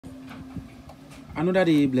Another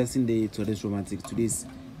day, blessing day to this romantic. Today's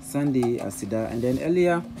Sunday, ASEDA, and then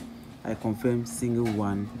earlier I confirmed single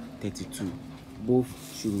 132. Both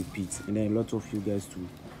should repeat, and then a lot of you guys too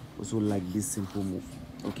also like this simple move.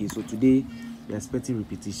 Okay, so today we are expecting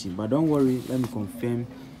repetition, but don't worry, let me confirm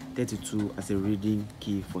 32 as a reading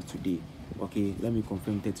key for today. Okay, let me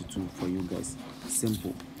confirm 32 for you guys.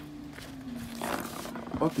 Simple.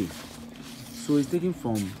 Okay, so it's taken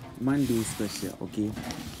from Monday special. Okay,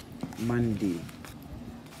 Monday,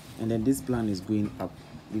 and then this plan is going up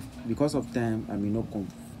because of time. I may not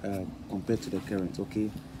compare to the current.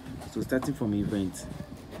 Okay, so starting from event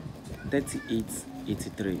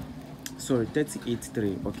 3883, sorry,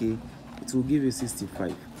 383. Okay, it will give you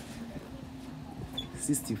 65.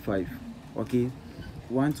 Okay,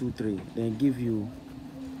 1 2 3, then give you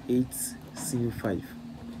 8 single 5,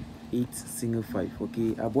 8 single 5.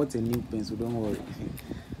 Okay, I bought a new pen, so don't worry.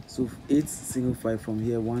 So 8 single 5 from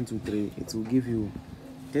here, 1 2 3, it will give you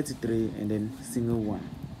 33 and then single 1,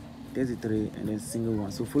 33 and then single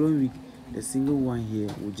 1. So following week, the single 1 here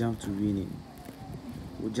will jump to winning,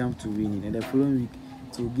 and the following week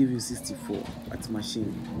it will give you 64 at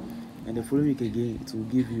machine, and the following week again it will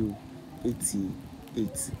give you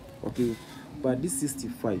 88. Okay, but this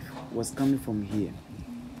 65 was coming from here,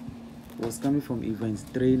 was coming from event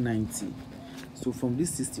 390. So from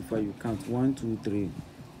this 65 you count 1 2 3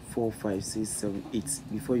 4 5 6 7 8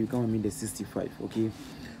 before you come and meet the 65. Okay,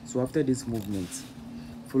 so after this movement,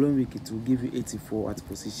 following week it will give you 84 at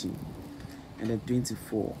position, and then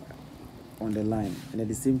 24 on the line, and at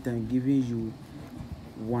the same time giving you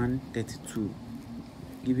 132,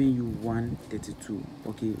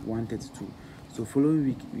 okay, 132. So following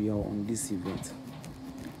week we are on this event,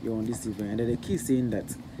 and then the key is saying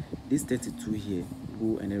that this 32 here,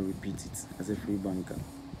 go and then repeat it as a free banker.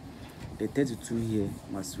 The 32 here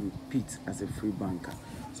must repeat as a free banker.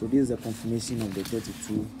 So this is a confirmation of the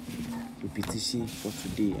 32 repetition for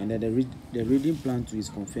today, and then the reading plan too is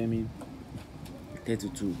confirming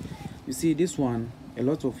 32. You see this one, a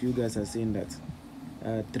lot of you guys are saying that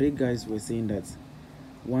 3 guys were saying that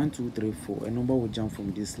 1 2 3 4, a number will jump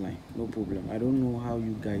from this line, no problem. I don't know how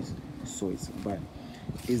you guys saw it, but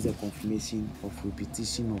is the confirmation of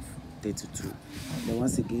repetition of 32. Then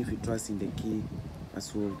once again, if you trust in the key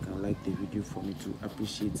as well, you can like the video for me to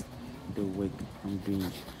appreciate the work I'm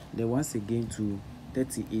doing. Then once again, to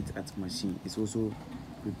 38 at machine is also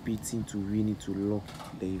repeating to win it, to lock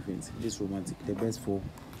the event. This romantic, the best 4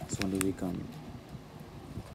 is on the way coming.